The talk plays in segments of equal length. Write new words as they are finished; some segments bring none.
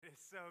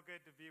so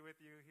good to be with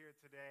you here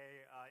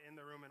today in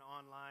the room and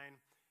online.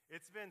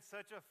 It's been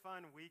such a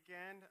fun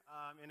weekend.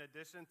 In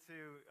addition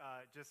to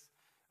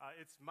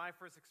it's my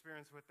first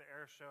experience with the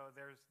air show.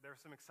 There's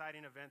some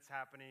exciting events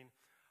happening.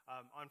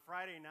 On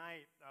Friday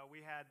night,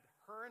 we had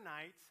Her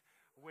Night,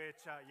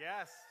 which,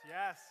 yes,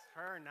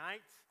 Her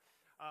Night.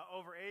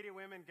 Over 80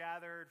 women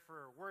gathered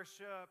for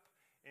worship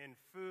and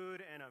food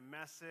and a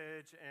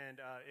message,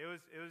 and it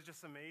was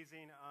just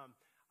amazing.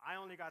 I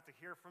only got to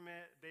hear from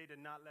it. They did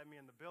not let me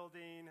in the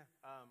building.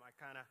 I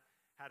kind of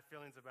had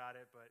feelings about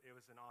it, but it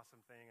was an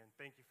awesome thing, and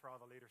thank you for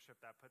all the leadership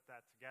that put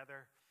that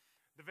together.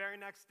 The very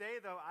next day,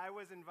 though, I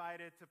was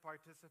invited to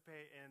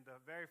participate in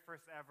the very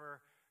first ever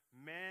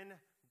Men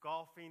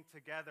Golfing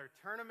Together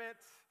tournament,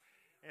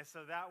 and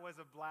so that was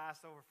a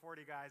blast. Over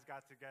 40 guys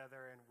got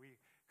together, and we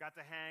got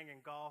to hang and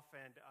golf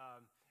and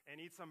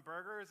eat some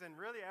burgers, and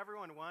really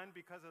everyone won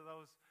because of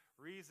those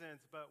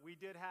reasons, but we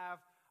did have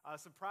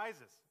some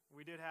prizes.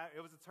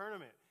 It was a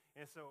tournament,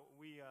 and so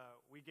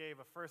we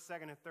gave a first,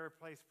 second, and third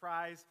place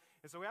prize.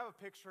 And so we have a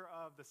picture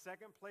of the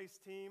second place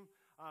team,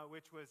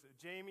 which was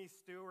Jamie,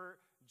 Stewart,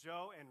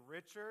 Joe, and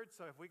Richard.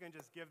 So if we can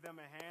just give them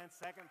a hand,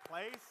 second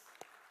place.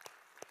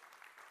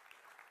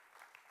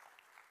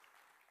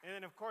 And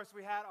then, of course,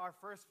 we had our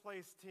first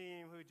place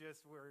team who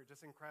were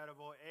just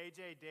incredible.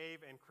 AJ,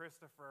 Dave, and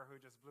Christopher, who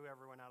just blew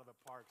everyone out of the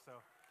park. So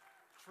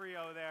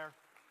trio there.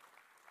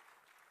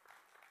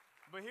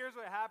 But here's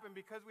what happened.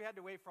 Because we had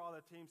to wait for all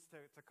the teams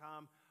to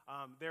come,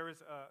 there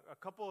was a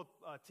couple of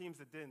teams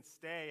that didn't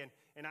stay.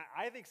 And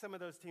I think some of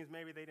those teams,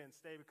 maybe they didn't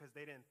stay because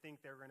they didn't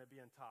think they were going to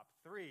be in top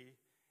 3.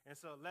 And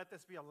so let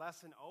this be a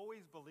lesson.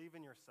 Always believe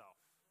in yourself.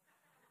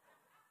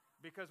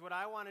 Because what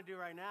I want to do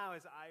right now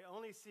is I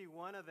only see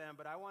one of them,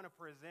 but I want to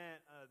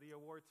present the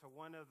award to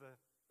one of the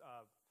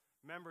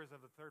members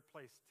of the third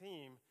place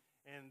team,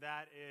 and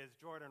that is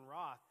Jordan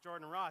Roth.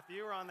 Jordan Roth,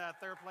 you were on that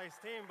third place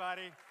team,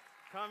 buddy.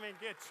 Come and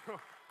get you.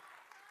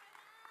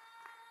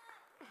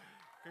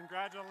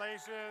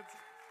 Congratulations.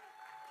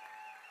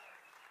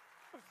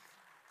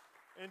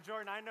 And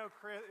Jordan, I know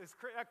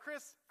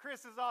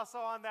Chris is also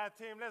on that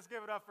team. Let's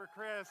give it up for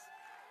Chris.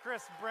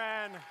 Chris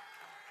Bren.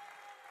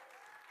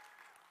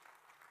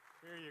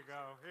 Here you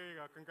go.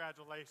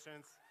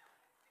 Congratulations.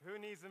 Who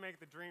needs to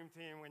make the dream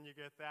team when you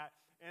get that?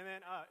 And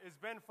then, is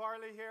Ben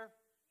Farley here?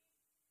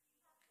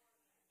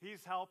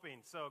 He's helping.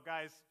 So,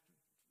 guys,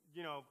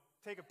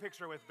 take a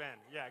picture with Ben.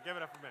 Yeah, give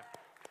it up for Ben.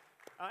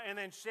 And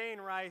then Shane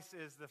Rice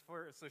is the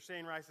first. So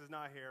Shane Rice is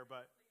not here,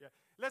 but yeah.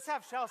 Let's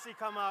have Chelsea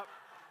come up.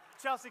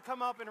 Chelsea,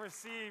 come up and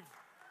receive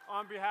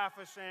on behalf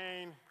of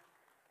Shane.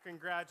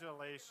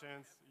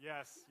 Congratulations.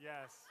 Yes.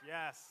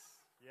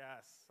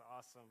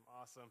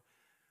 Awesome.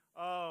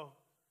 Oh,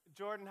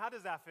 Jordan, how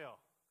does that feel?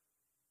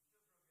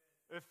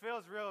 It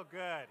feels real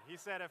good. He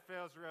said it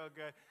feels real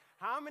good.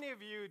 How many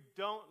of you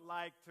don't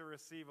like to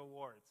receive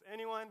awards?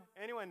 Anyone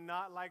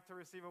not like to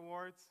receive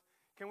awards?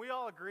 Can we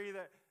all agree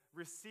that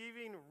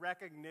receiving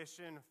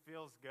recognition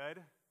feels good,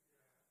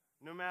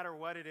 no matter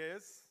what it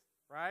is,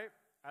 right?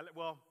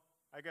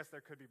 I guess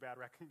there could be bad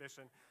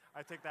recognition.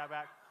 I take that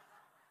back.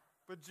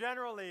 But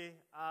generally,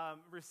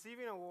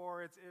 receiving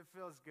awards, it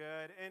feels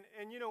good.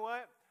 And you know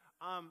what?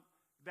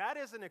 That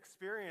is an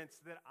experience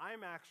that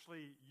I'm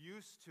actually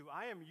used to.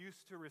 I am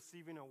used to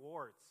receiving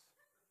awards.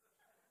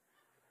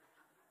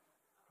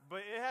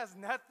 But it has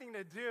nothing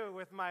to do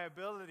with my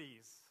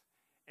abilities.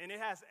 And it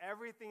has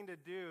everything to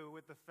do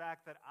with the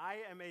fact that I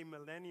am a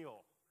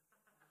millennial.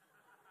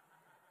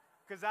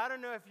 Because I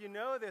don't know if you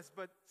know this,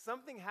 but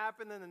something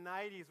happened in the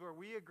 90s where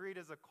we agreed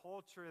as a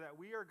culture that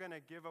we are going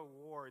to give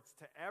awards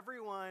to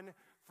everyone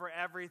for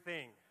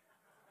everything.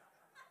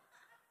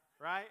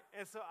 Right?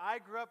 And so I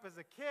grew up as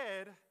a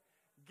kid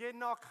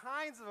getting all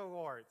kinds of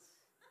awards.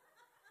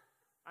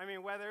 I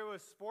mean, whether it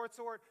was sports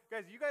award.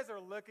 Guys, you guys are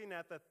looking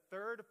at the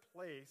third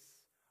place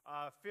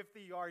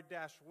 50-yard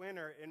dash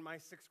winner in my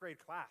 6th grade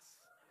class.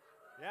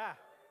 Yeah,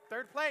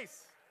 third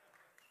place.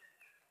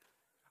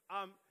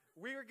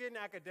 We were getting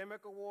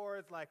academic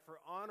awards, like for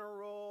honor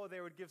roll.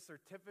 They would give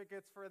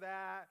certificates for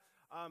that.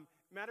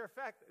 Matter of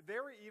fact, they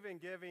were even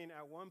giving,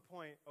 at one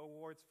point,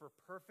 awards for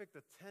perfect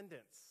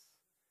attendance.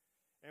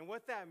 And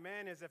what that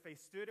meant is if a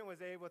student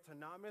was able to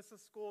not miss a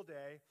school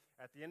day,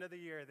 at the end of the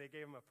year, they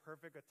gave them a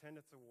perfect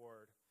attendance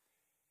award.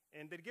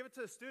 And they'd give it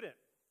to the student.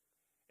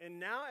 And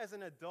now as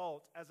an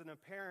adult, as a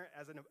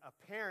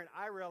parent,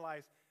 I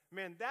realized,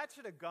 man, that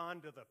should have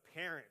gone to the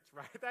parents,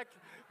 right?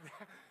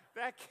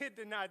 That kid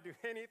did not do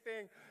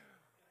anything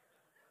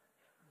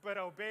but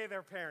obey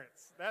their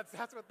parents.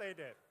 That's what they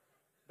did.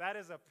 That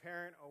is a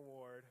parent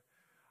award.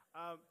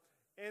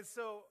 And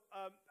so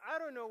I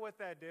don't know what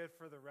that did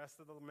for the rest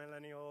of the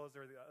millennials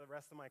or the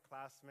rest of my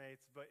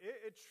classmates, but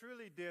it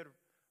truly did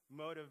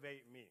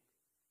motivate me.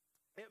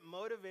 It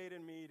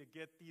motivated me to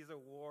get these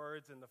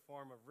awards in the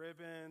form of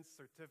ribbons,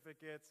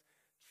 certificates,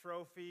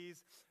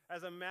 trophies.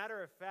 As a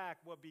matter of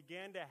fact, what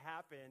began to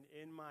happen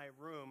in my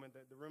room, and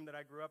the room that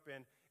I grew up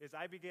in, is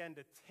I began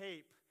to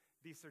tape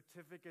these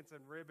certificates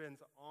and ribbons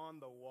on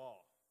the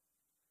wall.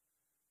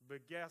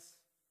 But guess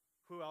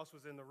who else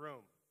was in the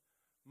room?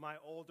 my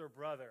older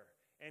brother,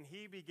 and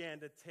he began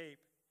to tape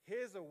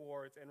his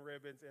awards and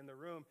ribbons in the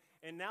room.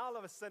 And now all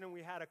of a sudden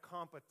we had a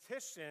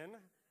competition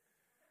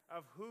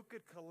of who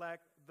could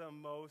collect the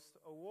most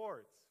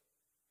awards.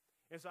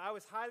 And so I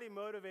was highly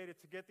motivated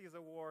to get these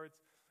awards,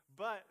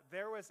 but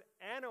there was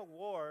an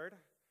award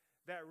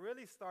that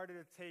really started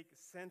to take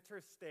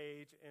center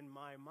stage in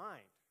my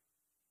mind.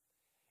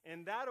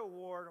 And that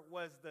award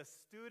was the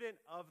Student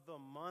of the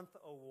Month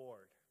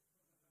award.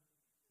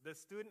 The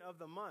Student of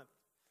the Month.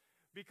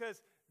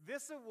 Because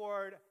this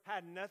award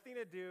had nothing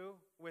to do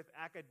with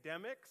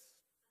academics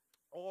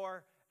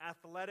or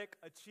athletic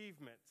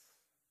achievements.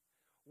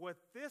 What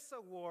this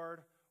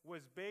award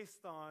was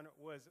based on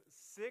was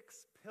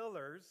 6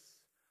 pillars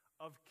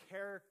of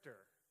character.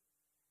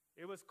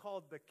 It was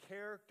called the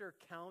Character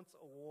Counts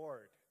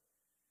Award.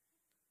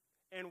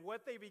 And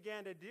what they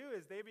began to do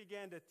is they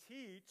began to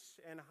teach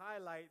and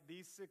highlight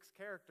these 6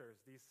 characters,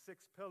 these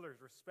 6 pillars: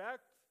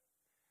 respect,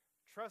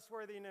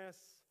 trustworthiness,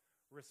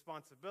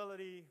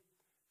 responsibility,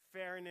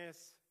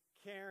 fairness,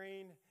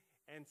 caring,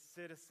 and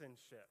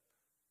citizenship.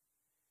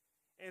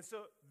 And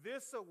so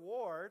this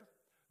award,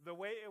 the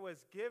way it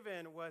was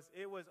given was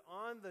it was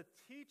on the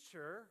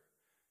teacher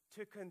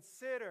to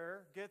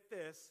consider, get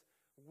this,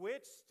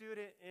 which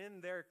student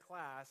in their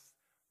class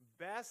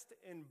best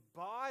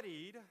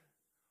embodied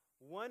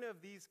one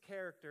of these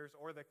characters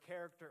or the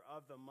character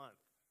of the month.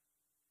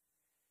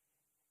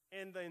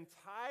 And the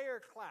entire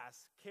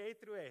class, K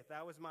through 8th,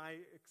 that was my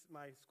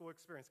school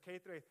experience, K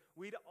through 8th,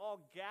 we'd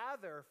all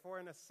gather for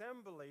an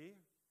assembly,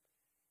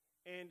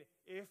 and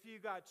if you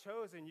got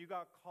chosen, you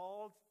got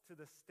called to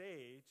the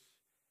stage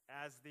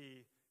as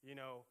the,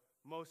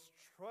 most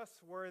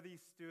trustworthy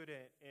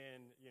student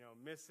in,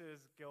 Mrs.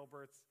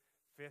 Gilbert's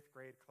 5th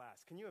grade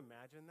class. Can you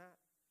imagine that?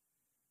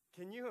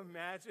 Can you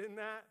imagine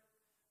that?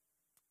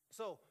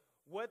 So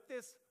what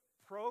this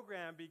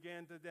program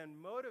began to then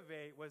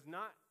motivate was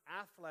not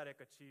athletic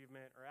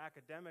achievement or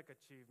academic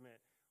achievement.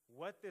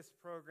 What this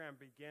program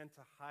began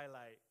to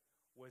highlight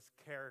was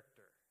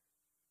character.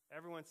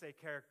 Everyone say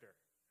character.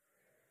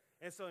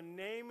 And so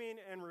naming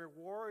and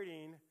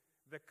rewarding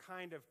the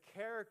kind of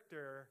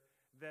character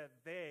that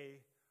they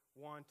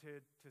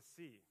wanted to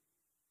see.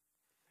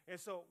 And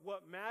so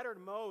what mattered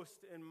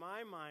most in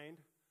my mind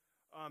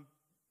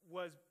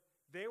was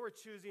they were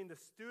choosing the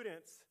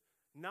students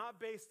not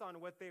based on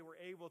what they were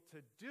able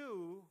to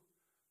do,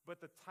 but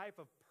the type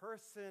of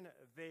person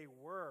they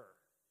were.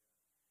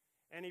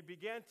 And he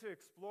began to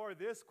explore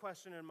this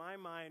question in my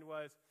mind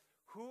was,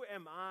 who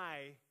am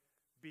I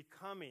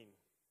becoming?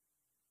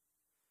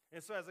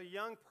 And so as a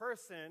young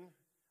person,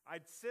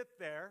 I'd sit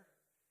there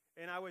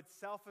and I would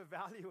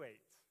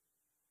self-evaluate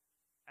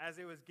as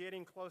it was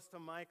getting close to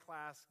my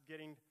class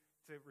getting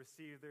to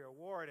receive the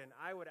award. And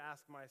I would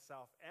ask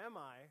myself, am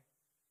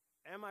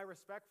I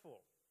respectful?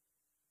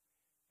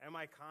 Am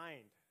I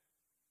kind?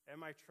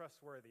 Am I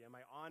trustworthy? Am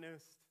I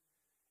honest?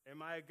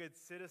 Am I a good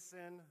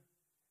citizen?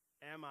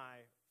 Am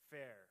I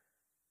fair?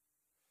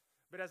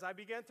 But as I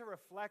began to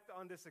reflect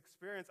on this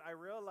experience, I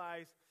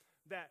realized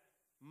that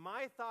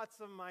my thoughts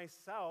of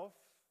myself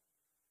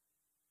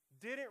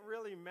didn't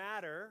really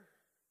matter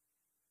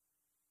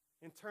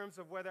in terms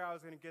of whether I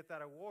was going to get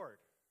that award.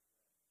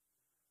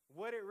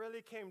 What it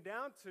really came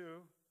down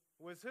to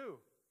was who?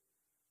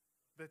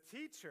 The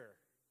teacher.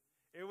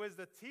 It was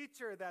the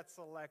teacher that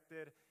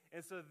selected.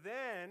 And so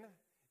then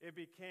it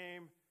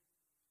became,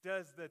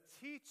 does the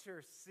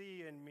teacher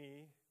see in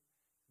me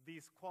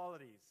these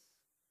qualities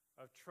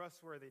of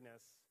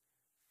trustworthiness,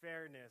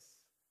 fairness,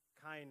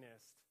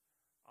 kindness,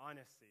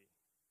 honesty?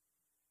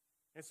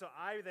 And so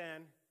I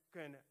then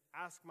can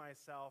ask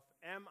myself,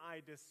 am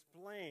I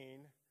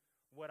displaying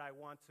what I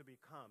want to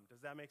become?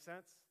 Does that make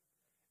sense?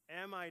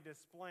 Am I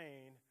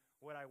displaying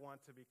what I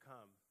want to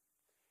become?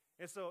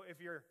 And so if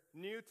you're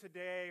new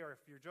today or if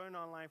you're joining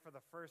online for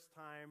the first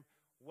time,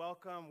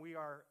 welcome. We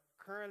are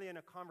currently in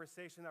a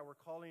conversation that we're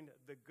calling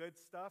The Good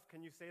Stuff.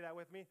 Can you say that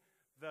with me?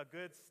 The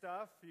Good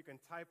Stuff. You can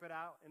type it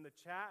out in the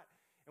chat.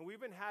 And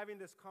we've been having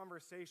this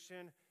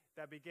conversation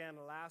that began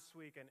last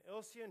week. And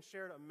Ilsian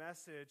shared a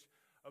message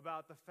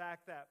about the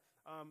fact that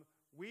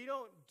we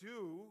don't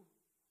do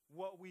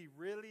what we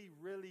really,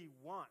 really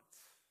want.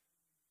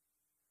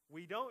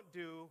 We don't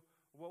do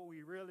what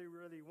we really,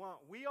 really want.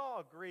 We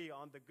all agree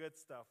on the good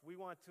stuff. We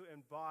want to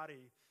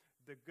embody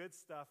the good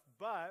stuff.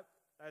 But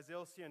as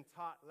Ilsian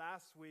taught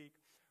last week,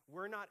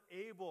 we're not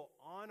able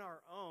on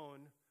our own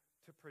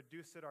to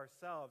produce it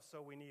ourselves,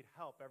 so we need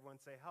help. Everyone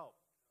say help.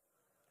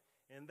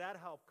 And that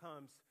help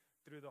comes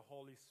through the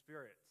Holy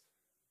Spirit.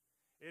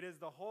 It is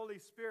the Holy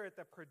Spirit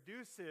that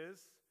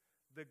produces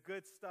the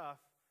good stuff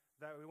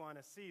that we want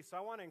to see. So I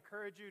want to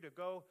encourage you to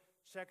go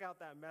check out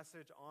that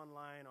message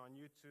online on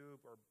YouTube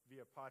or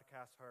via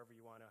podcast, however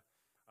you want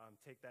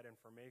to take that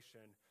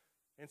information.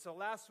 And so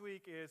last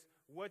week is,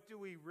 what do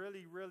we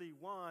really, really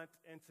want?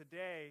 And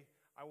today,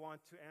 I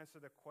want to answer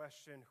the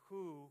question,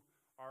 who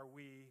are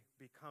we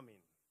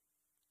becoming?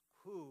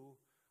 Who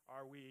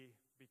are we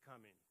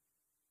becoming?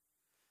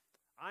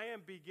 I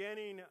am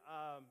beginning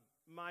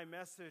my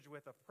message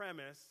with a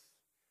premise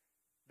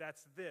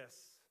that's this: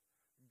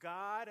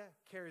 God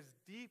cares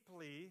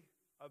deeply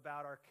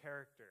about our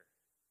character.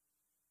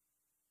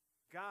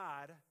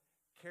 God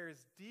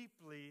cares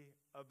deeply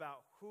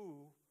about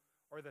who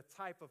or the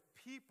type of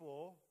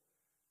people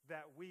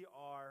that we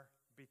are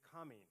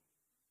becoming.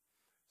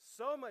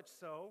 So much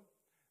so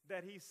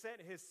that he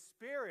sent his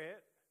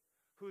Spirit,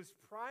 whose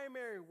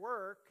primary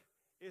work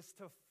is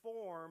to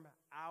form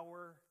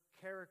our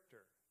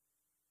character.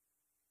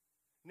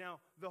 Now,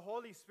 the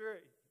Holy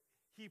Spirit,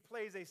 he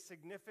plays a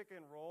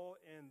significant role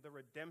in the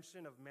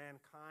redemption of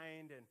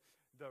mankind and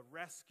the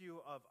rescue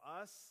of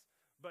us.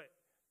 But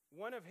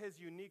one of his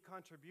unique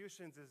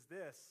contributions is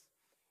this: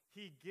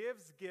 he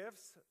gives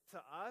gifts to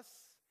us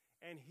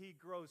and he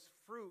grows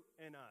fruit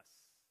in us.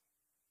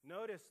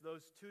 Notice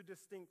those two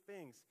distinct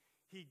things.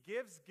 He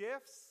gives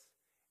gifts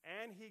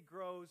and he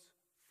grows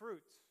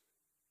fruit.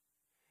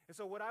 And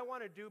so what I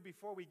want to do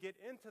before we get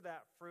into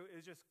that fruit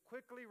is just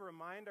quickly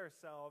remind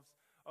ourselves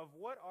of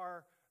what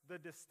are the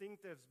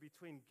distinctives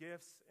between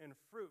gifts and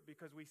fruit,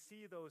 because we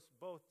see those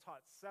both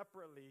taught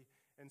separately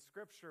in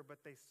Scripture, but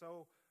they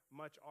so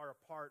much are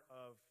a part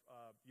of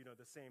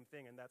the same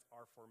thing, and that's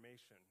our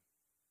formation.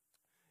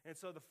 And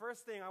so the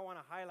first thing I want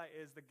to highlight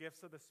is the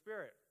gifts of the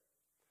Spirit.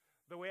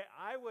 The way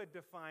I would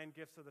define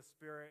gifts of the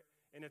Spirit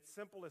in its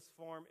simplest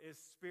form is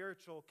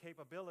spiritual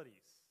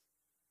capabilities,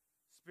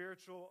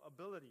 spiritual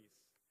abilities.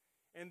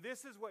 And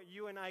this is what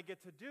you and I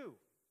get to do,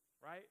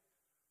 right?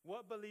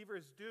 What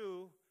believers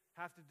do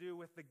have to do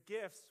with the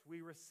gifts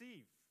we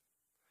receive.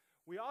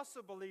 We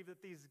also believe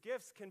that these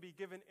gifts can be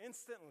given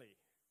instantly.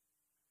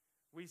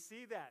 We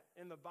see that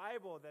in the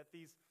Bible, that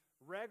these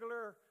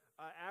regular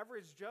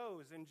average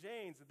Joes and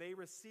Janes, they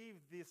receive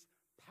this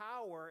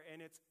power and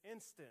it's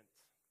instant.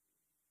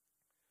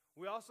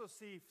 We also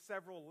see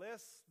several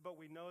lists, but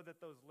we know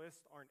that those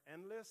lists aren't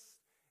endless.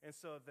 And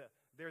so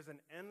there's an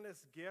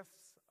endless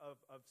gifts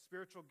of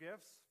spiritual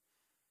gifts.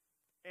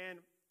 And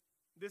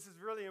this is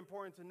really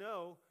important to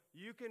know.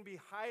 You can be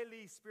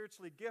highly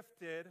spiritually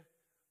gifted,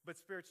 but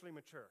spiritually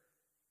mature.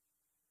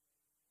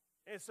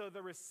 And so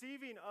the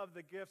receiving of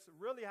the gifts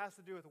really has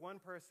to do with one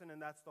person,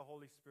 and that's the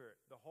Holy Spirit.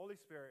 The Holy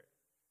Spirit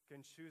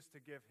can choose to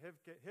give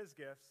his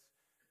gifts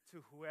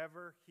to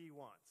whoever he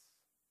wants.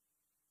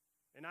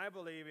 And I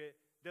believe it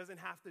doesn't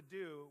have to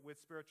do with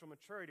spiritual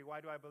maturity. Why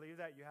do I believe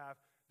that? You have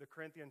the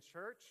Corinthian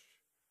church,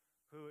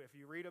 who, if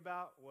you read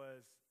about,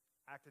 was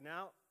acting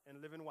out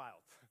and living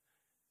wild.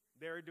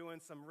 They were doing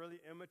some really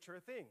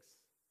immature things,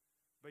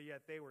 but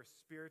yet they were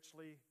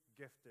spiritually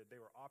gifted. They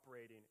were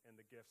operating in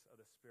the gifts of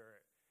the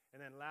Spirit.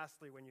 And then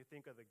lastly, when you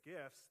think of the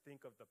gifts,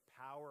 think of the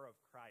power of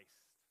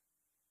Christ.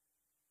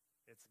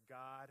 It's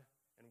God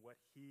and what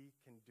he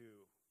can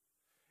do.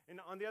 And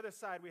on the other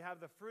side, we have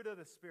the fruit of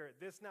the Spirit.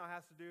 This now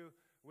has to do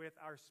with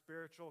our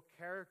spiritual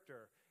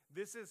character.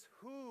 This is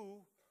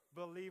who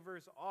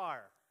believers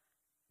are.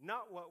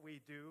 Not what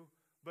we do,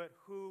 but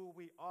who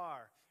we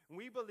are. And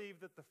we believe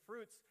that the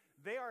fruits,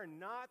 they are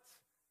not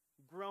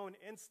grown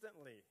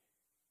instantly.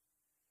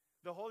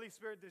 The Holy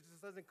Spirit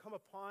just doesn't come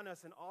upon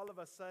us and all of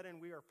a sudden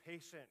we are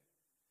patient,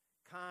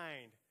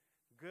 kind,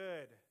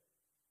 good,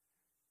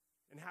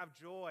 and have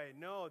joy.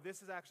 No,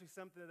 this is actually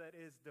something that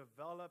is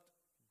developed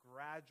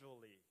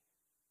gradually.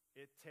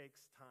 It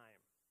takes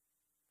time.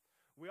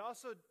 We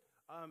also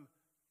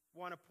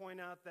want to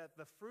point out that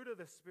the fruit of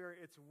the Spirit,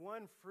 it's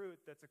one fruit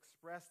that's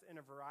expressed in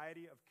a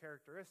variety of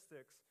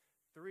characteristics,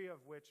 3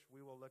 of which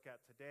we will look at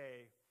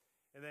today.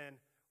 And then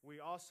we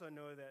also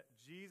know that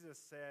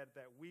Jesus said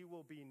that we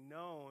will be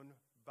known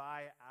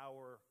by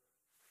our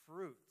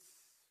fruits.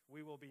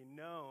 We will be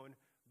known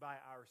by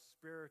our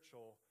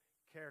spiritual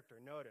character.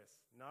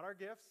 Notice, not our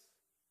gifts,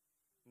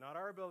 not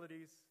our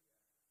abilities,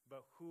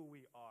 but who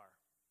we are.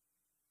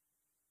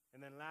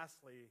 And then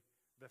lastly,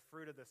 the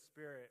fruit of the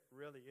Spirit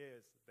really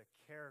is the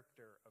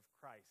character of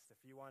Christ.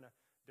 If you want to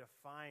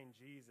define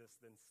Jesus,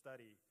 then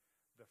study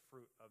the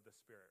fruit of the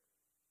Spirit.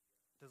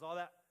 Does all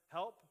that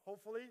help,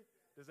 hopefully?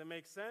 Does it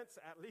make sense,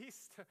 at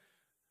least?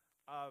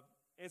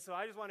 And so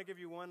I just want to give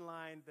you one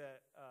line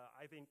that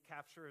I think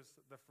captures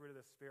the fruit of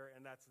the Spirit,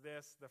 and that's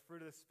this. The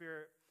fruit of the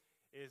Spirit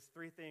is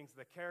 3 things: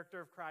 the character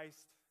of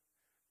Christ,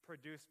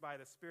 produced by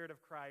the Spirit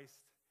of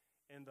Christ,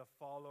 and the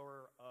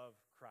follower of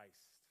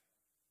Christ.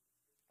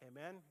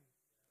 Amen?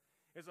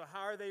 And so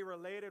how are they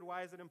related?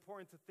 Why is it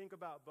important to think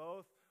about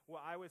both?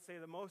 Well, I would say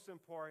the most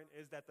important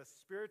is that the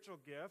spiritual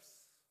gifts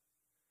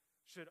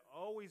should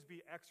always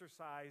be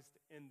exercised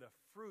in the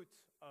fruit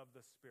of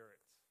the Spirit.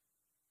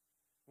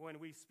 When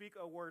we speak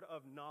a word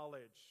of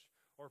knowledge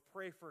or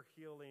pray for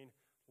healing,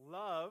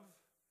 love,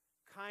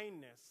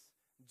 kindness,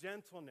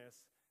 gentleness,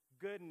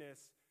 goodness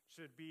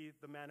should be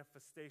the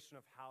manifestation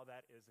of how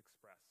that is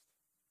expressed.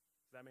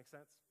 Does that make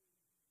sense?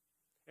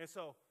 And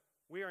so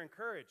we are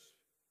encouraged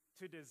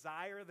to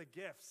desire the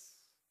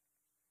gifts.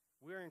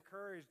 We are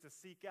encouraged to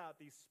seek out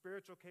these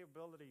spiritual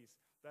capabilities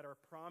that are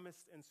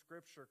promised in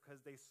Scripture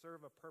because they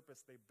serve a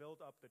purpose. They build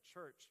up the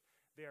church.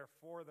 They are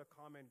for the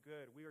common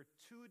good. We are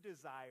to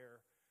desire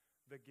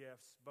the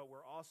gifts, but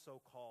we're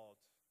also called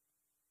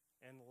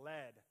and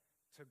led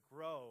to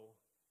grow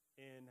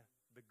in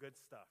the good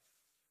stuff,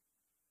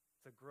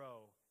 to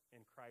grow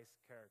in Christ's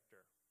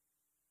character.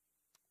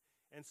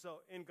 And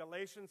so in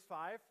Galatians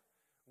 5,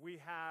 we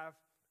have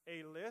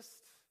a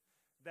list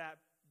that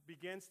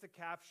begins to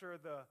capture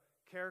the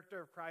character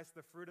of Christ,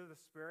 the fruit of the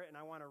Spirit, and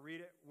I want to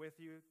read it with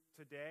you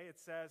today. It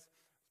says,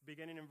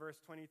 beginning in verse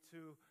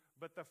 22,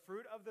 "But the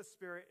fruit of the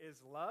Spirit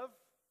is love,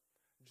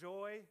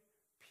 joy,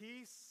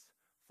 peace,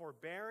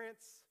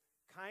 forbearance,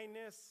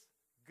 kindness,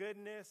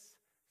 goodness,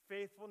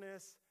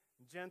 faithfulness,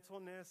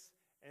 gentleness,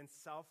 and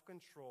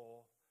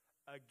self-control.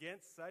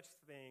 Against such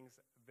things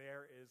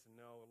there is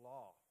no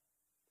law."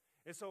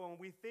 And so when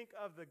we think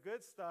of the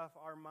good stuff,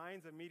 our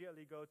minds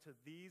immediately go to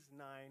these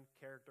 9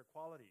 character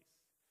qualities.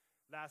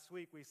 Last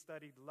week we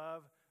studied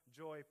love,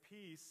 joy,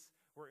 peace,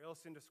 where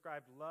Ilson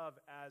described love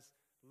as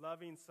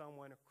loving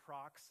someone,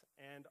 Crocs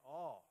and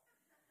all.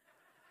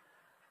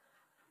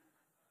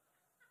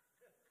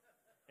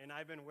 And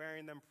I've been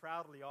wearing them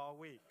proudly all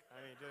week.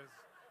 I mean,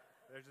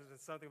 there's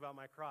just something about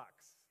my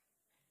Crocs.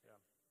 Yeah.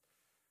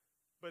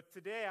 But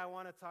today I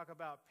want to talk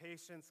about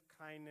patience,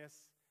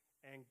 kindness,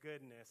 and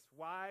goodness.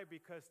 Why?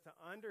 Because to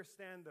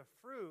understand the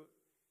fruit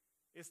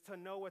is to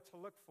know what to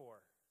look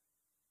for.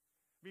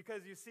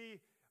 Because you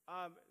see,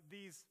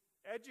 these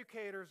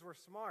educators were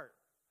smart.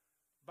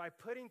 By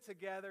putting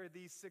together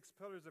these 6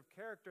 pillars of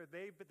character,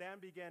 they then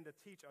began to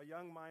teach a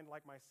young mind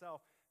like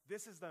myself,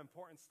 this is the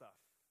important stuff.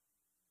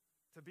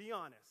 To be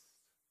honest,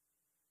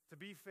 to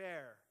be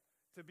fair,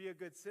 to be a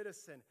good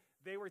citizen.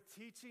 They were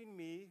teaching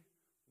me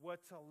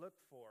what to look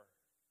for.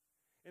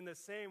 In the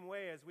same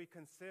way as we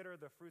consider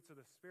the fruits of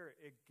the Spirit,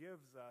 it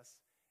gives us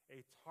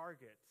a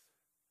target,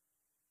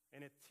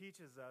 and it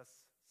teaches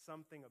us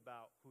something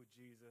about who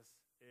Jesus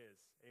is.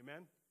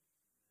 Amen?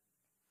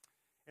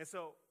 And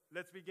so,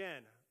 let's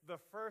begin. The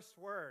first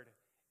word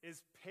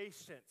is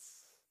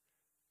patience.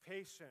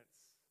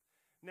 Patience.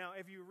 Now,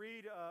 if you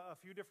read a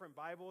few different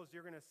Bibles,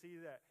 you're going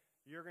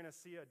to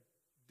see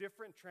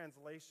different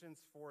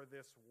translations for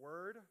this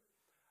word.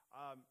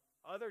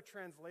 Other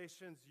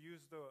translations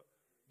use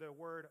the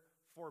word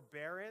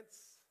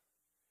forbearance,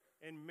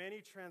 and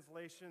many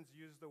translations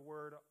use the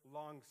word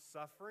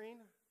long-suffering.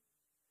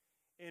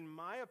 In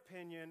my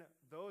opinion,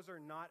 those are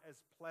not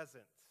as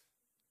pleasant.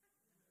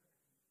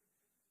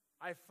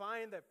 I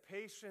find that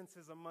patience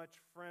is a much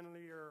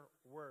friendlier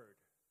word.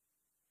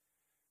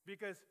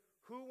 Because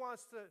who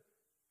wants to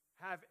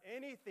have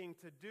anything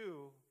to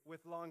do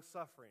with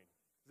long-suffering?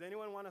 Does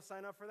anyone want to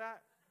sign up for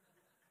that?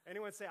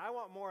 Anyone say, I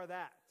want more of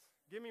that.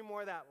 Give me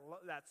more of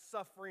that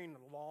suffering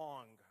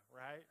long,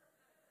 right?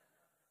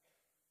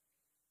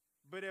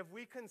 But if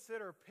we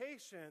consider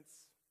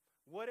patience,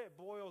 what it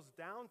boils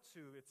down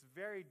to, its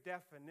very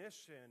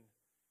definition,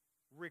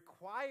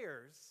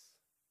 requires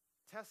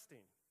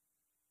testing.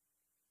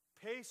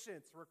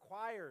 Patience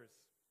requires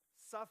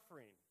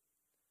suffering.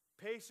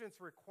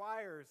 Patience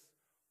requires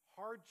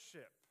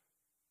hardship.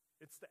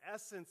 It's the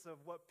essence of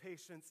what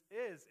patience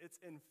is. It's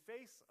in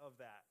face of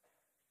that.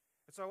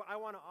 And so I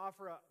want to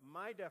offer up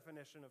my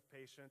definition of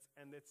patience,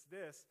 and it's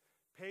this.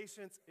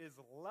 Patience is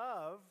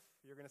love.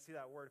 You're going to see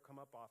that word come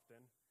up often.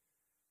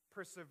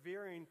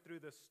 Persevering through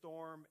the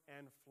storm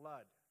and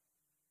flood.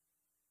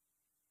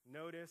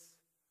 Notice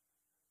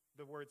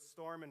the word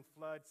storm and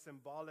flood,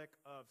 symbolic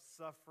of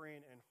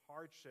suffering and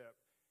hardship.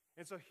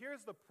 And so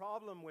here's the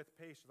problem with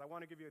patience. I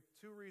want to give you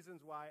 2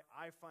 reasons why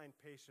I find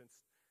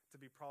patience to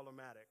be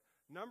problematic.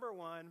 Number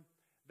 1,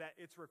 that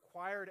it's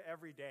required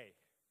every day.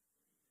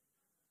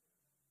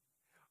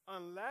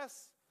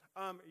 Unless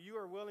you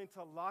are willing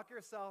to lock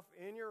yourself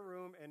in your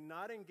room and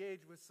not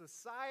engage with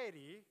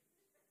society,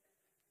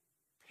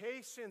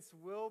 patience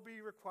will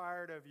be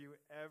required of you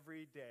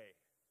every day.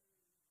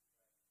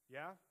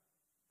 Yeah?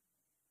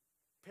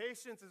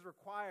 Patience is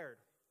required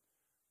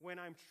when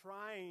I'm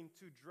trying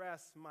to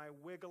dress my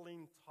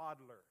wiggling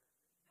toddler.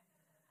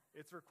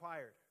 It's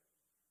required.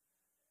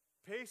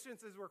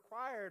 Patience is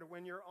required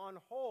when you're on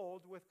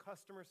hold with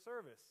customer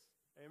service.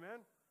 Amen?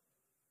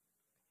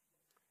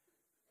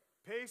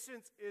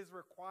 Patience is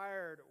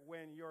required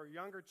when your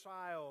younger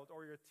child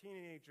or your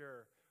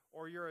teenager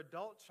or your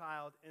adult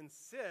child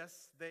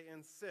insist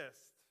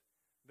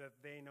that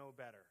they know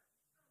better.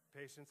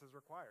 Patience is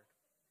required.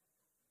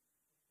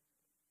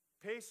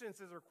 Patience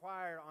is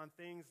required on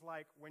things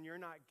like when you're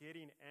not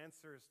getting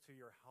answers to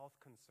your health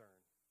concern.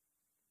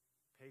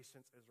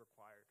 Patience is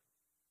required.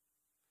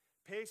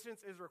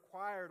 Patience is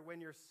required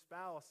when your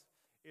spouse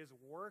is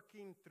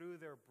working through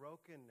their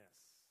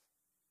brokenness,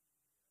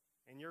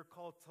 and you're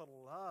called to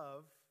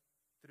love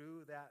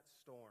through that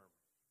storm.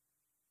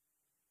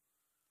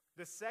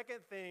 The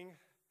second thing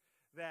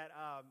that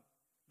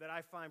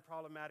I find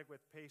problematic with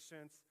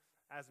patience,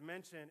 as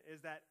mentioned,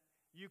 is that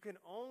you can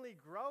only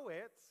grow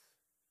it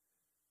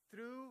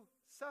through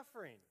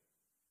suffering.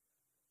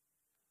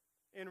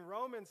 In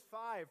Romans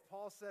 5,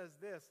 Paul says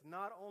this,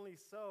 not only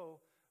so,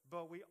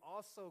 but we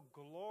also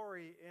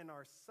glory in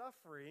our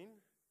suffering.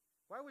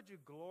 Why would you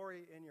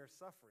glory in your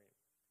suffering?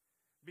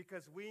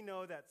 Because we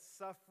know that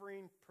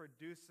suffering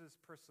produces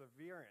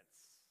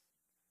perseverance.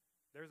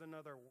 There's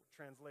another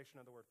translation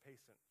of the word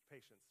patience,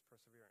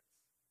 perseverance.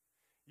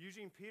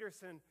 Eugene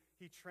Peterson,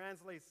 he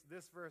translates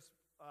this verse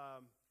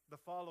the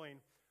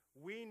following.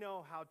 We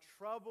know how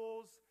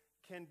troubles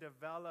can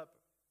develop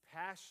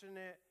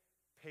passionate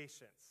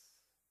patience.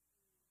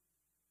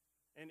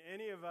 And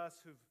any of us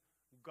who've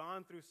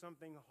gone through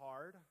something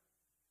hard,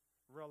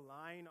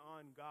 relying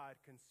on God,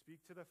 can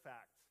speak to the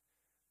fact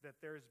that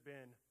there's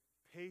been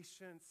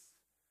patience,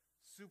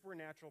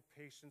 supernatural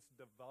patience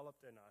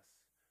developed in us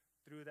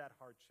through that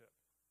hardship.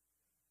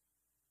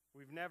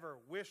 We've never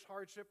wished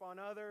hardship on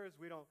others.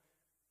 We don't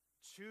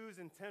choose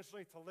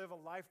intentionally to live a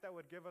life that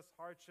would give us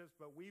hardships,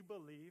 but we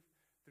believe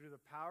through the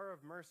power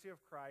of mercy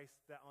of Christ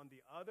that on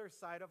the other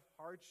side of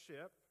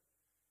hardship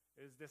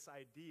is this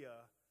idea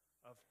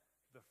of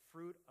the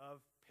fruit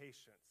of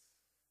patience.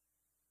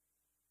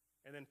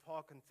 And then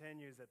Paul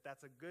continues that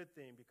that's a good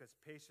thing because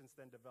patience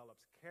then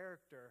develops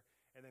character,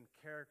 and then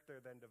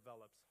character then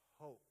develops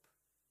hope.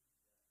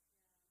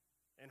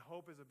 And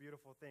hope is a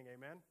beautiful thing,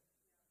 amen?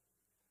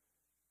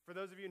 For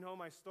those of you who know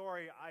my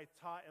story, I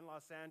taught in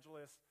Los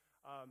Angeles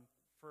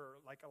for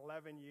like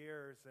 11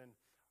 years, and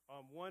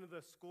one of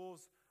the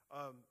schools,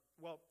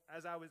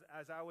 as I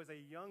was a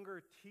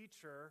younger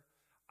teacher,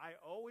 I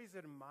always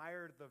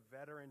admired the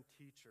veteran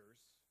teachers.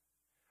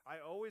 I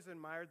always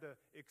admired the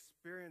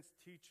experienced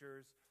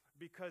teachers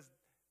because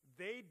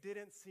they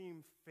didn't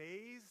seem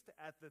fazed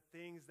at the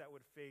things that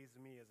would faze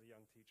me as a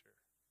young teacher.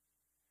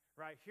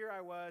 Right, here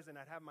I was, and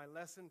I'd have my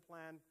lesson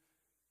plan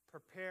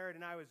prepared,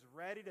 and I was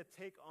ready to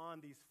take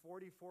on these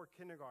 44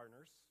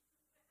 kindergartners.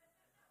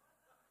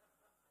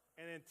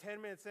 And then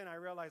 10 minutes in, I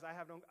realized I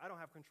don't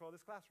have control of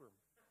this classroom.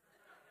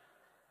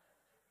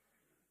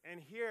 And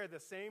here, the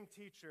same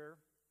teacher,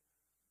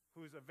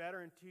 who's a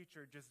veteran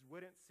teacher, just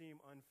wouldn't seem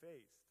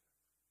unfazed.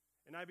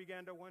 And I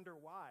began to wonder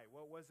why.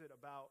 What was it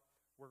about?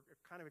 We're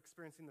kind of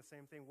experiencing the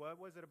same thing. What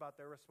was it about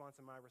their response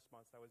and my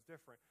response that was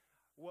different?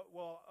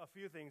 Well, a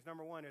few things.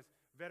 Number one is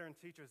veteran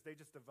teachers, they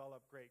just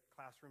develop great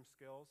classroom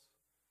skills,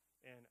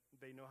 and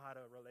they know how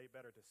to relate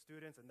better to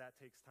students, and that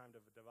takes time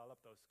to develop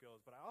those skills.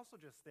 But I also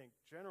just think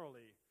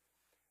generally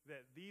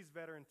that these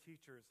veteran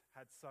teachers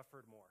had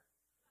suffered more.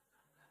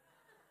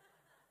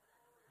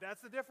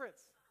 That's the difference.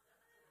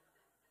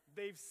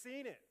 They've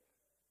seen it.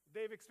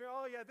 They've experienced,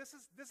 oh yeah, this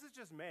is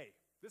just May.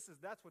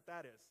 That's what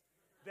that is.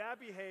 That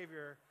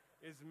behavior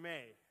is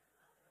May.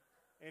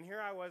 And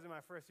here I was in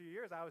my first few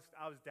years, I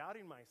was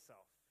doubting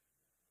myself.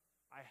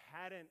 I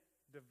hadn't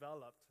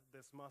developed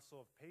this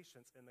muscle of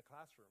patience in the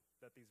classroom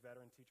that these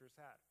veteran teachers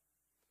had.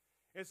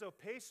 And so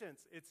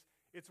patience,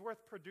 it's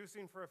worth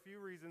producing for a few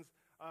reasons,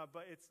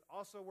 but it's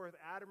also worth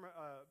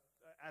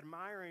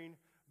admiring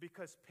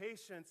because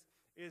patience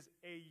is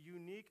a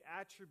unique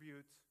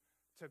attribute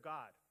to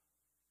God.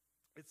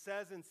 It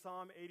says in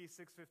Psalm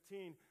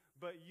 86:15,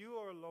 "But you,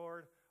 O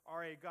Lord,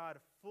 are a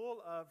God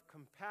full of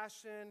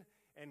compassion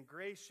and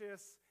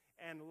gracious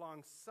and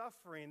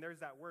long-suffering." There's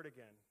that word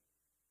again.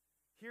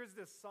 Here's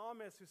this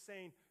psalmist who's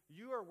saying,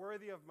 you are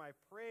worthy of my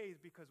praise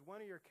because one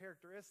of your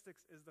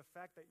characteristics is the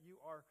fact that you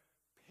are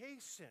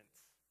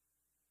patient.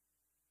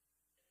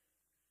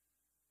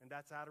 And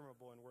that's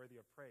admirable and worthy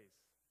of praise.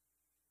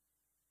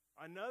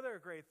 Another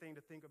great thing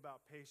to think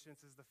about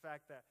patience is the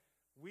fact that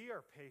we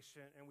are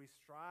patient and we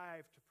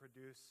strive to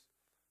produce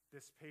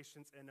this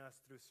patience in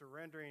us through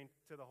surrendering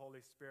to the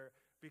Holy Spirit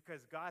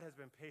because God has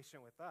been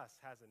patient with us,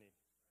 hasn't he?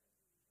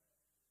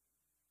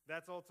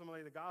 That's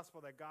ultimately the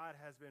gospel, that God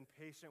has been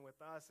patient with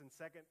us. In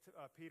 2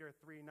 Peter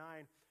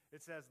 3:9,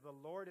 it says, "The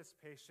Lord is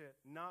patient,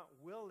 not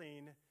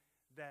willing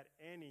that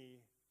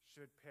any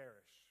should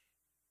perish."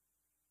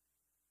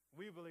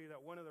 We believe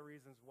that one of the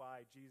reasons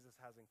why Jesus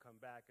hasn't come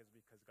back is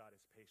because God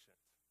is patient.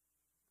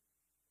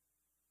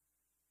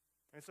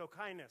 And so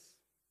kindness.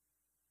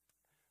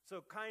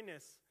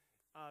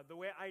 The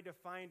way I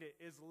defined it,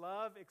 is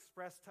love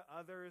expressed to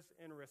others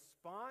in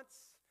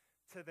response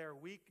to their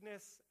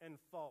weakness and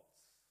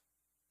faults.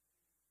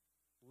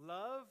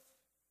 Love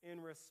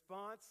in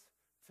response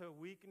to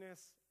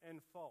weakness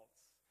and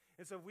faults.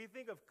 And so if we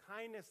think of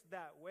kindness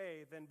that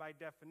way, then by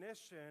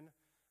definition,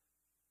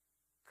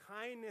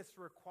 kindness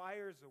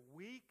requires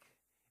weak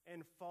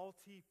and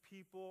faulty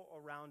people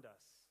around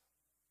us.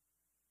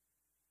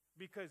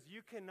 Because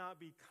you cannot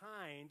be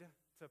kind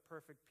to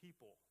perfect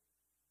people.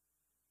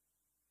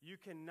 You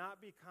cannot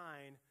be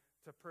kind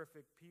to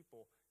perfect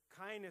people.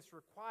 Kindness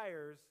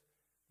requires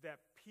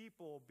that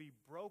people be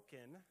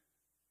broken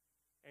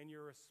and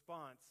your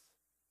response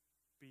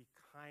be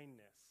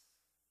kindness.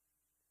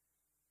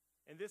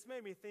 And this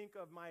made me think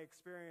of my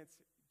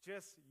experience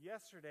just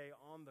yesterday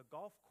on the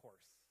golf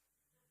course.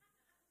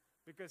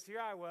 Because here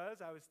I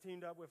was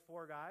teamed up with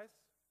 4 guys,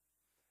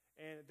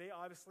 and they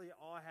obviously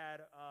all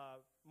had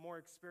more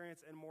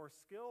experience and more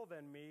skill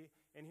than me,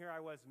 and here I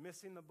was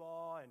missing the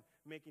ball and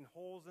making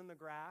holes in the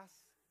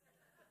grass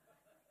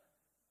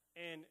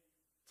and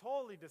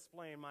totally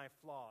displaying my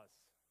flaws.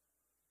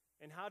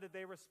 And how did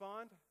they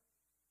respond?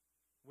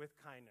 With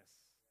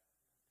kindness.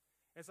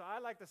 And so I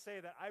like to say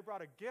that I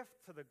brought a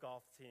gift to the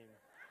golf team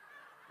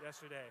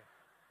yesterday.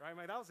 Right?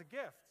 That was a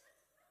gift.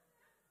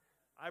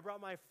 I brought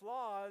my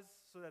flaws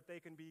so that they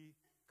can be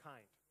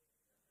kind.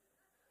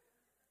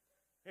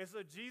 And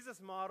so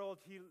Jesus modeled,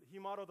 he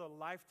modeled a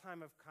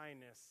lifetime of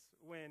kindness.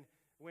 When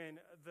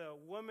the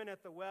woman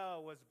at the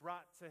well was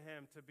brought to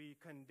him to be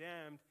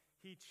condemned,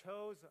 he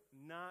chose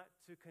not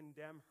to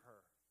condemn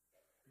her.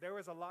 There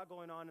was a lot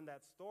going on in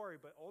that story,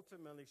 but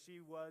ultimately she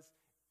was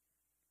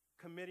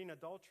committing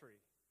adultery.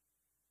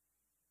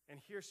 And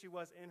here she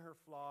was in her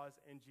flaws,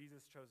 and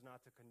Jesus chose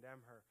not to condemn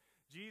her.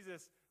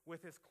 Jesus,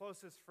 with his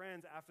closest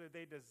friends, after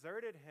they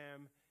deserted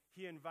him,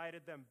 he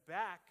invited them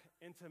back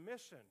into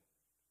mission.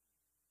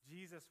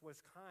 Jesus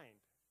was kind.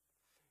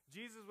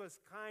 Jesus was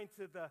kind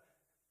to the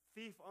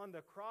thief on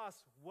the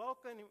cross,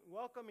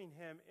 welcoming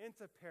him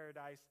into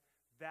paradise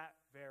that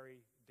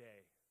very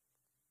day.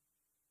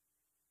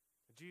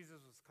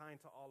 Jesus was kind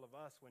to all of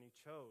us when he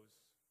chose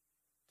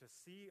to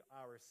see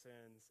our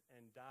sins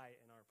and die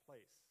in our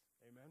place.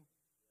 Amen?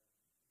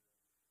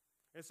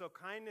 And so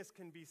kindness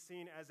can be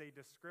seen as a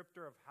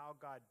descriptor of how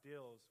God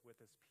deals with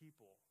his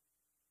people.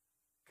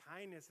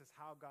 Kindness is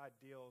how God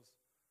deals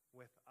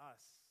with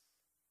us.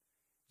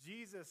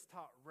 Jesus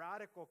taught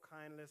radical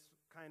kindness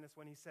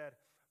when he said,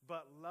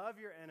 "But love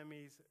your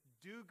enemies,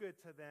 do good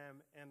to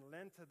them, and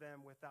lend to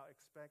them without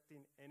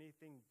expecting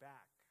anything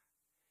back.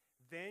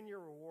 Then your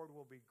reward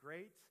will be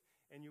great,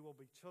 and you will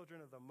be children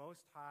of the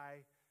Most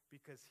High,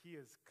 because he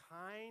is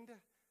kind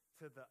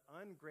to the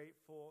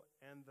ungrateful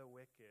and the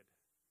wicked."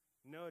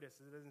 Notice,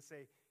 it doesn't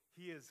say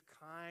he is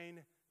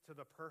kind to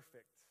the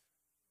perfect.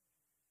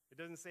 It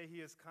doesn't say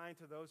he is kind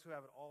to those who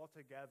have it all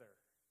together.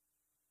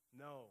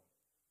 No.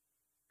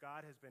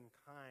 God has been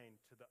kind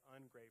to the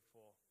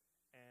ungrateful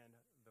and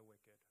the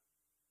wicked.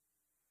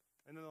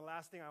 And then the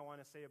last thing I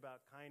want to say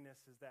about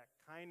kindness is that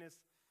kindness,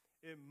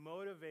 it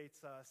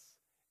motivates us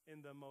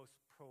in the most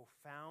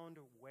profound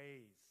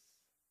ways.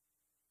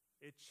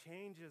 It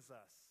changes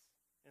us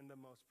in the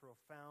most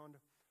profound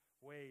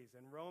ways.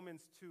 In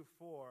Romans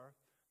 2:4,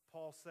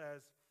 Paul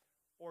says,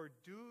 or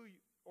do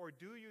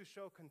you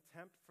show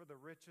contempt for the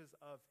riches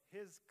of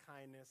his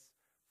kindness,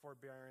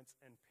 forbearance,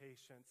 and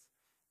patience,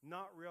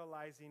 not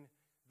realizing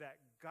that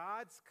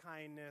God's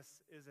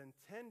kindness is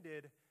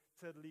intended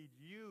to lead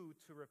you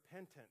to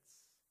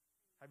repentance?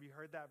 Have you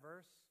heard that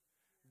verse?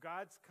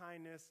 God's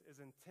kindness is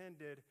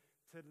intended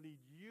to lead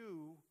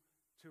you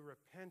to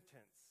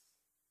repentance.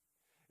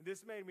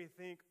 This made me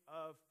think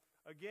of,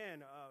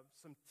 again,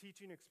 some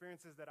teaching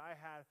experiences that I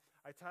had.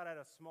 I taught at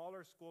a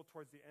smaller school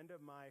towards the end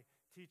of my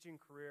teaching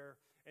career,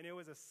 and it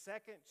was a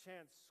second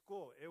chance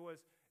school. It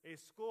was a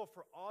school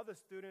for all the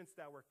students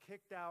that were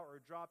kicked out or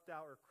dropped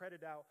out or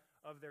credited out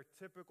of their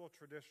typical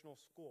traditional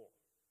school.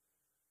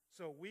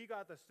 So we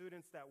got the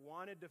students that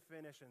wanted to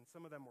finish, and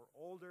some of them were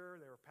older.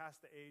 They were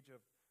past the age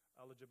of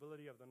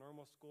eligibility of the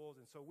normal schools,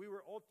 and so we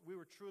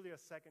were truly a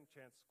second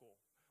chance school,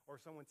 or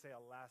some would say a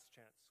last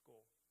chance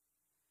school.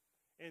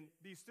 And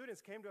these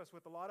students came to us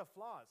with a lot of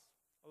flaws,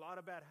 a lot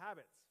of bad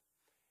habits.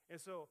 And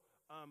so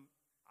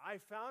I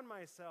found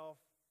myself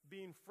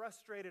being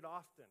frustrated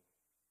often.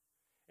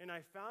 And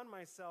I found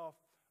myself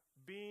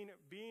being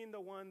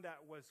the one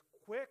that was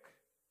quick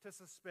to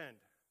suspend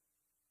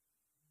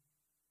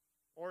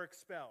or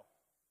expel.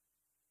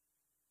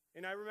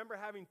 And I remember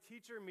having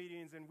teacher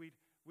meetings, and we'd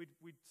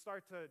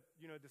start to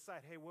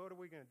decide, hey, what are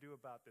we going to do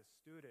about this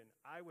student?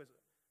 I was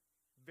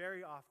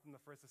very often the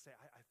first to say,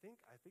 I think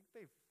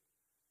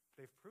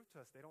they've proved to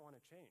us they don't want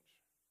to change.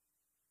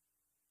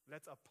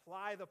 Let's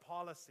apply the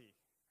policy.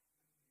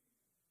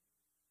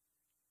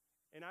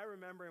 And I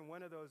remember in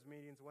one of those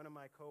meetings, one of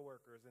my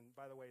coworkers, and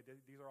by the way,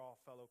 these are all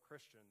fellow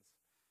Christians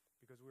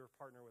because we were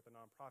partnered with a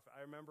nonprofit.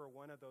 I remember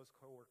one of those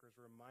coworkers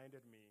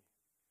reminded me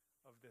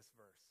of this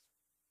verse.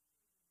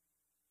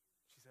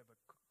 She said, but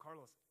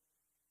Carlos,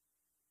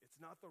 it's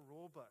not the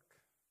rule book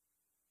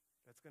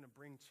that's going to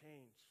bring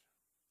change.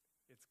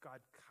 It's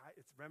God's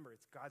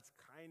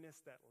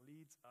kindness that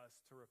leads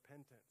us to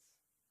repentance.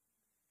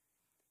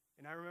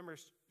 And I remember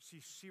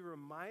she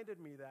reminded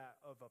me that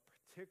of a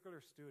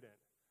particular student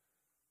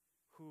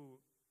who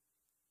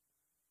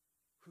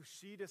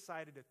she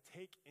decided to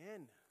take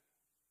in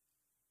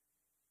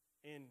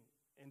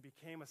and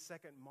became a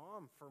second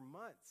mom for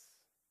months.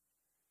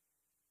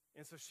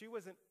 And so she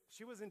wasn't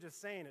just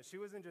saying it. She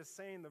wasn't just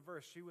saying the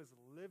verse. She was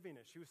living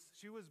it.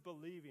 She was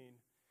believing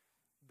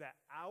that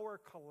our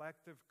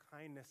collective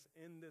kindness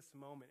in this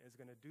moment is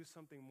going to do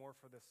something more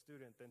for the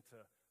student than to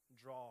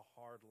draw a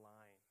hard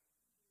line.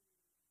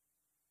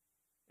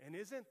 And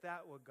isn't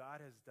that what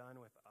God has done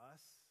with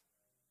us?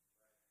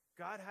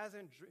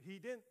 He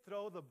didn't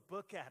throw the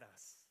book at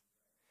us.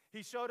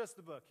 He showed us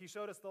the book. He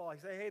showed us the law. He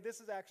said, hey,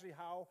 this is actually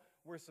how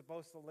we're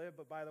supposed to live,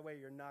 but by the way,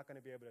 you're not going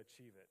to be able to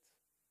achieve it.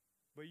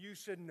 But you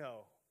should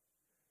know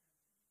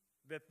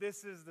that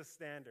this is the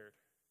standard.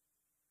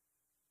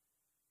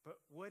 But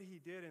what he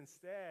did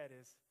instead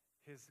is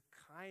his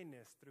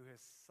kindness through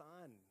his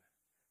son,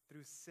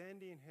 through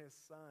sending his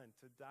son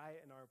to die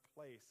in our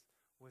place,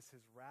 was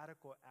his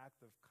radical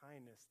act of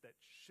kindness that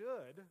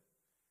should,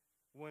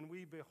 when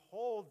we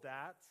behold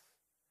that,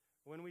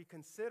 when we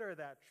consider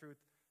that truth,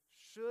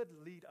 should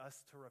lead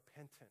us to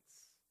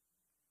repentance.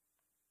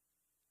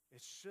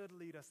 It should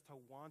lead us to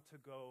want to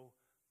go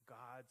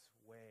God's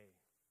way.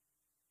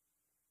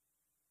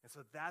 And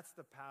so that's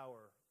the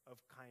power of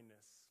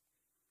kindness.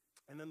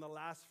 And then the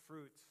last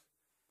fruit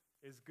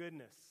is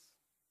goodness.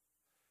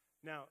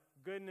 Now,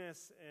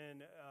 goodness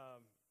in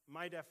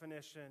my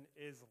definition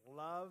is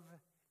love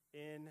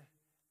in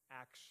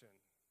action.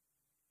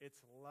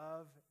 It's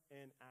love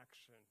in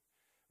action.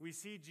 We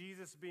see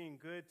Jesus being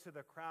good to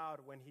the crowd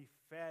when he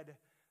fed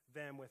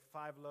them with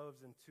 5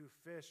 loaves and 2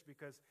 fish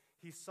because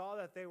he saw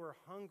that they were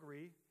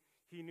hungry.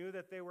 He knew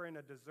that they were in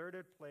a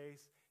deserted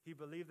place. He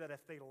believed that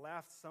if they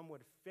left, some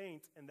would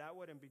faint, and that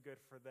wouldn't be good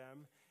for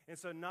them. And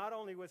so not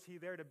only was he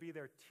there to be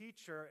their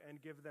teacher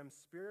and give them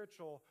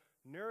spiritual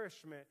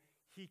nourishment,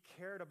 he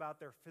cared about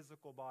their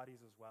physical bodies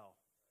as well.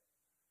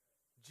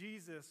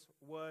 Jesus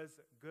was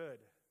good.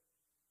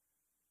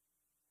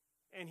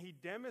 And he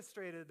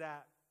demonstrated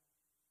that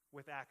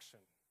with action.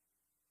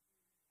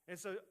 And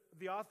so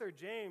the author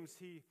James,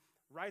 he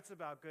writes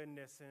about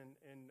goodness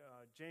in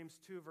James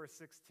 2, verse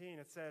 16.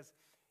 It says,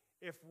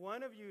 if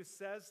one of you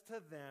says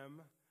to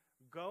them,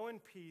 go in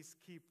peace,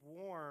 keep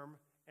warm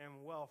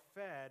and well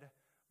fed,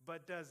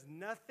 but does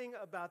nothing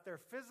about their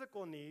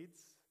physical needs,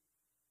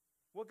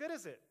 what good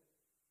is it?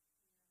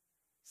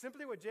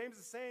 Simply what James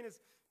is saying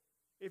is,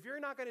 if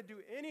you're not going to do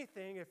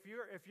anything, if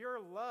your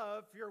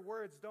love, your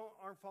words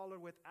aren't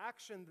followed with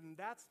action, then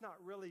that's not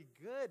really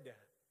good.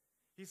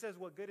 He says,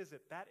 what good is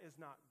it? That is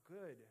not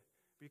good,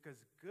 because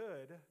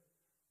good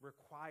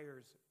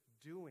requires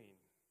doing.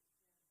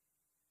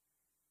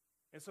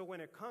 And so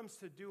when it comes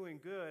to doing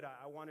good,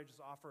 I want to just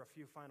offer a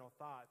few final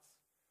thoughts.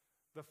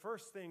 The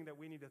first thing that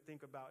we need to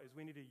think about is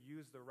we need to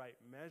use the right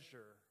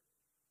measure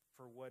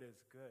for what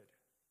is good.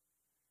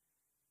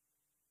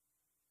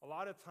 A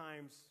lot of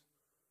times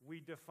we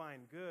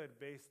define good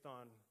based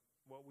on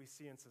what we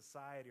see in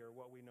society or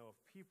what we know of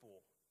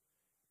people.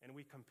 And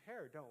we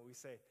compare, don't we? We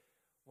say,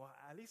 well,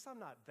 at least I'm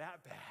not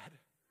that bad.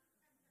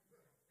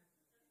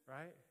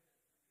 Right?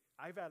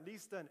 I've at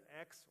least done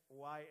X,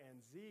 Y,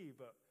 and Z,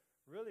 but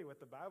really what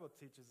the Bible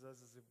teaches us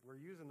is if we're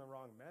using the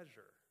wrong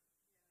measure.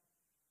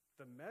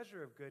 The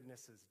measure of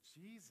goodness is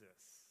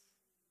Jesus.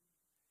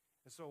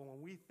 And so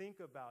when we think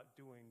about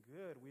doing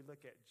good, we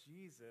look at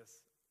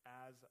Jesus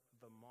as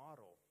the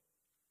model.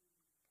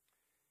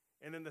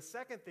 And then the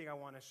second thing I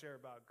want to share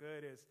about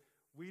good is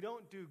we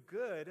don't do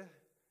good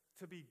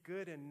to be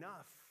good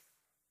enough.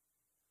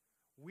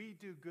 We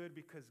do good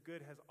because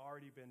good has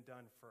already been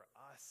done for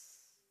us.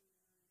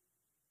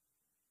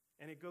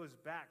 And it goes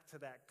back to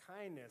that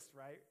kindness,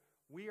 right?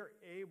 We are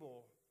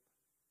able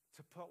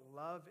to put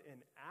love in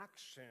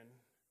action,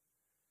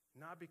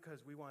 not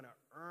because we want to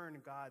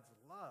earn God's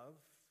love,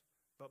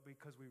 but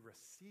because we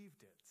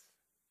received it.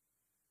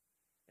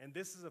 And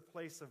this is a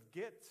place of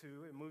get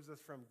to. It moves us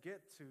from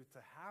get to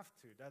have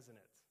to, doesn't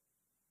it?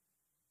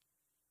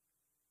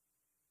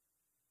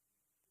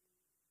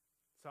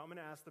 So I'm going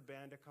to ask the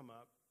band to come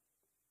up.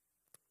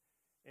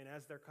 And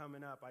as they're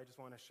coming up, I just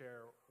want to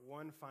share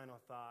one final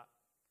thought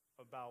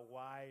about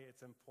why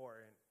it's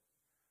important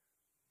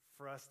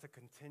for us to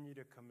continue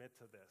to commit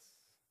to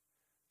this,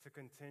 to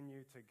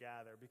continue to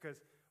gather. Because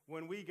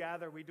when we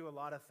gather, we do a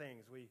lot of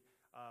things.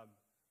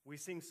 We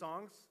sing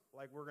songs,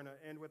 like we're going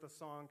to end with a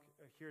song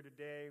here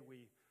today.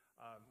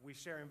 We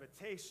share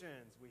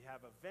invitations. We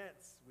have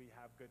events. We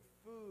have good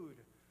food.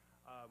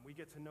 We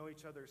get to know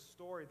each other's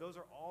story. Those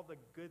are all the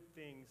good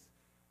things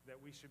that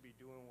we should be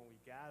doing when we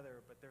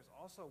gather. But there's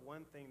also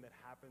one thing that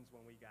happens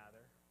when we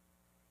gather,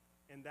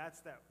 and that's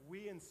that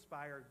we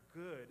inspire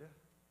good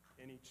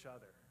in each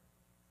other.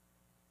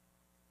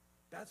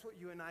 That's what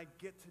you and I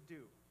get to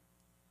do.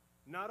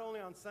 Not only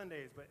on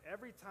Sundays, but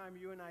every time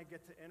you and I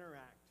get to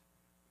interact,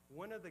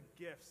 one of the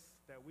gifts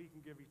that we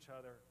can give each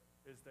other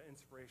is the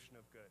inspiration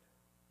of good.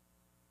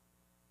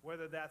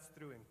 Whether that's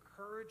through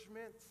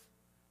encouragement,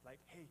 like,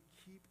 hey,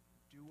 keep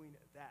doing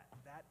that.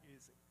 That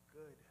is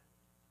good.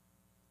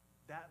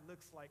 That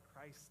looks like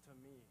Christ to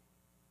me.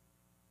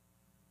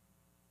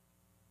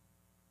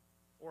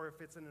 Or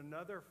if it's in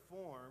another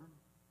form,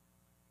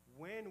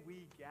 when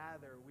we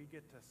gather, we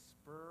get to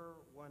spur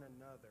one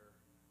another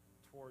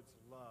towards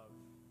love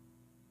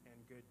and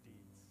good deeds.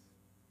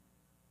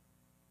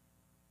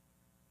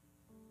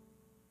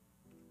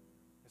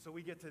 And so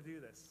we get to do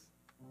this.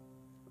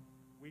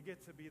 We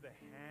get to be the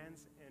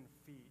hands and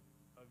feet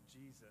of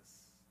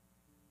Jesus.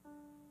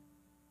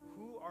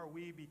 Who are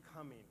we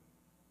becoming?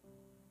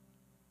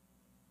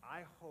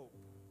 I hope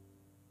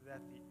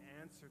that the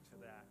answer to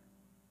that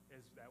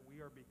is that we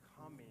are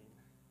becoming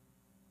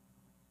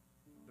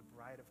the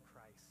bride of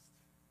Christ.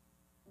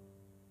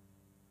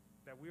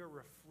 That we are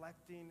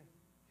reflecting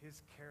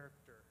his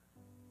character.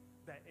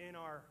 That in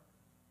our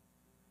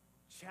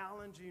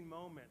challenging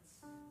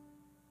moments,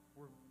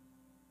 we're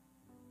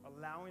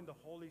allowing the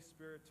Holy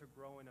Spirit to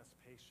grow in us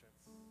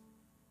patience.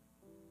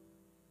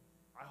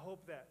 I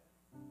hope that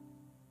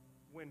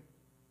when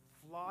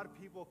flawed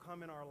people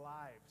come in our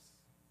lives,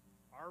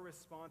 our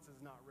response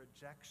is not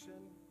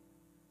rejection,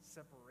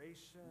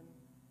 separation,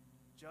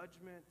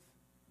 judgment,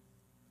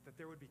 that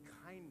there would be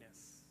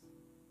kindness.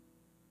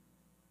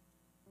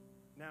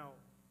 Now,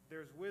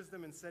 there's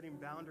wisdom in setting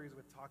boundaries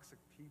with toxic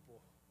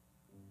people.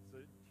 So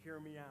hear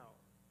me out.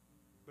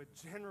 But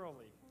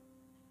generally,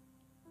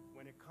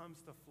 when it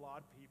comes to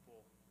flawed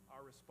people,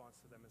 our response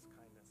to them is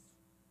kindness.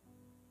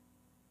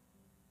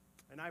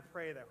 And I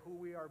pray that who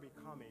we are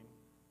becoming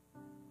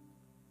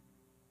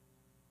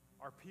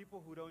are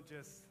people who don't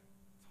just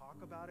talk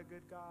about a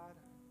good God,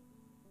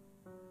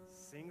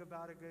 sing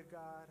about a good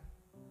God,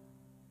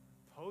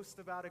 post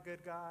about a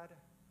good God,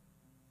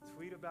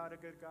 tweet about a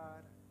good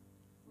God,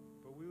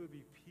 but we would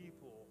be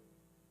people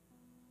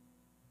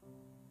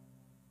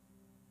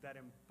that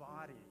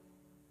embody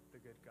the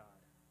good God,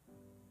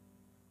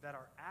 that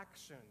our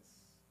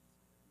actions,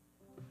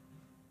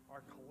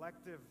 our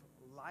collective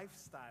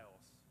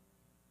lifestyles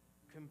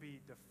can be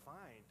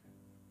defined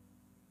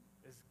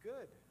as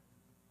good.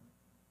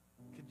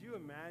 Could you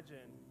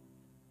imagine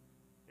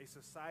a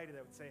society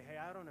that would say, hey,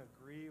 I don't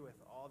agree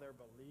with all their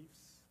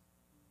beliefs,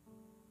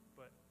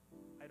 but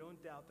I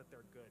don't doubt that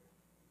they're good.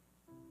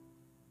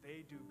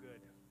 They do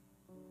good.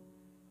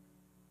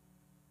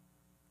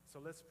 So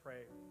let's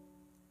pray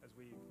as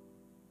we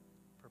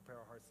prepare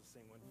our hearts to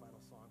sing one final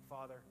song.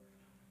 Father,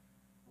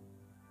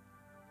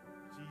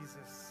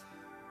 Jesus,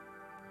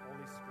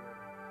 Holy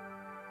Spirit,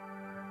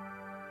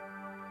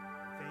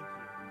 thank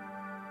you.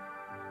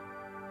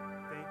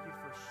 Thank you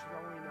for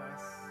showing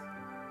us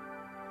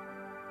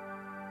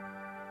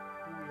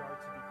who we are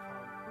to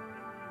become in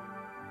you.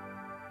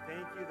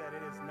 Thank you that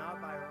it is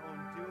not by our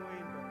own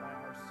doing, but by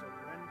our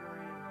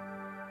surrendering,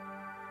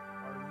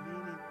 our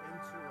leaning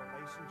into a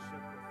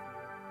relationship with you,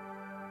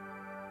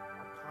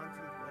 our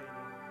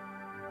contemplating,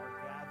 our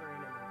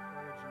gathering and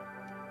encouraging of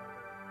one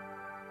another,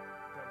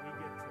 that we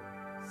get to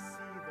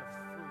see the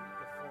fruit,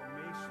 the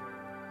formation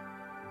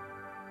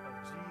of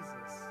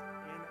Jesus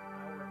in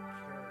our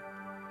character.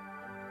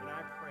 And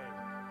I pray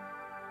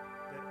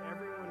that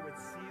everyone would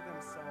see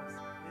themselves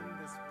in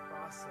this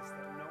process,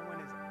 that no one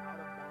is out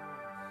of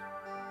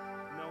bounds,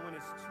 no one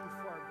is too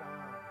far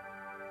gone,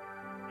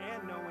 and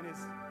no one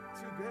is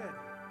too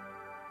good.